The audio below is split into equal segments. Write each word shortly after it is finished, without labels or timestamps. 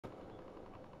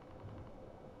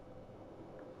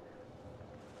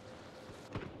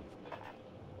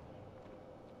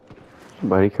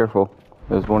Buddy, careful.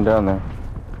 There's one down there.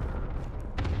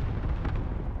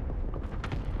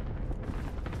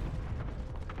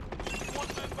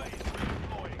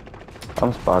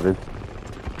 I'm spotted.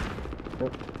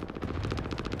 Yep.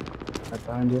 Right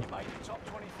behind you.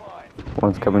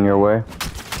 One's coming your way.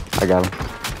 I got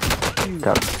him.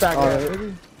 Got him. Back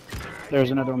there.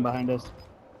 There's another one behind us.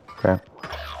 Okay.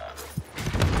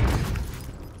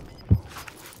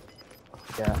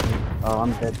 Yeah. Oh,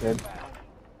 I'm dead.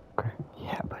 Okay.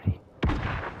 Yeah, buddy.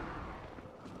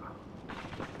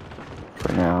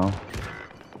 For now.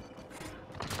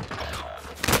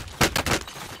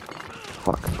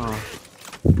 Fuck. Oh.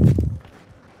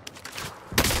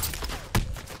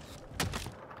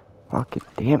 Fucking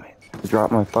damn it. I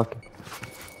dropped my fucking...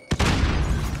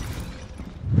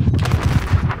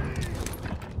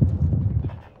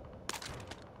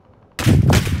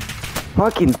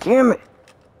 Fucking damn it!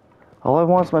 All I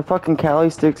want is my fucking Cali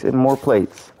sticks and more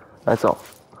plates. That's all.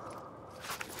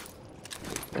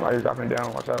 Why are you dropping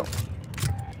down? Watch out.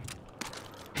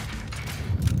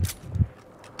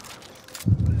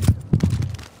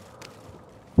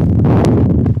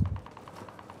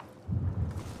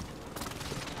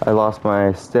 I lost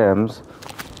my stems.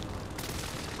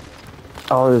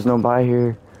 Oh, there's no buy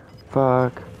here.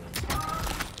 Fuck.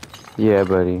 Yeah,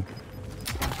 buddy.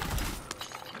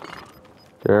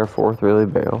 Did Air 4th really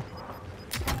bail?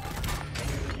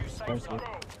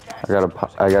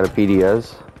 I got a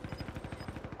PDS.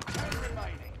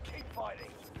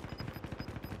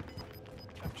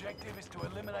 Objective is to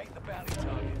eliminate the bounty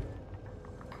target.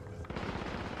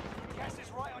 Gas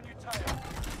is right on your tail.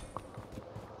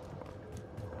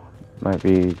 Might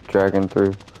be dragging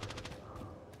through.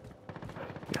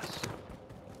 Yes.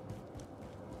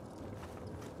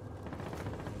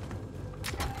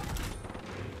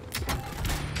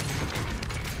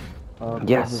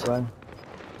 Yes.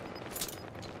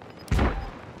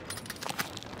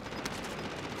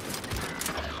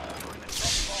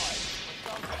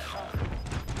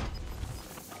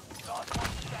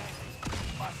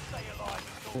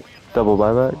 Double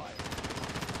buyback.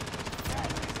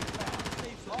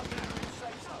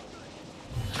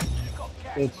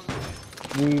 It's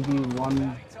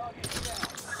 3v1.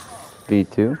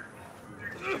 V2.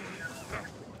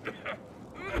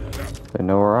 They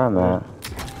know where I'm at.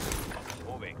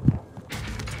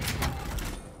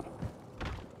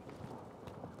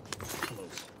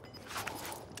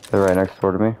 They're right next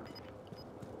door to me.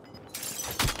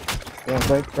 Yeah,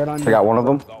 right on you. I got one of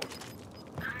them.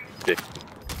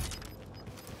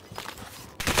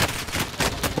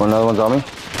 Another one's on me.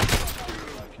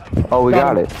 Oh, we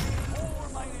got it.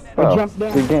 I Oh, jumped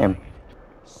down. good game.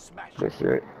 Good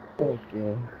shit. Thank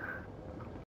you.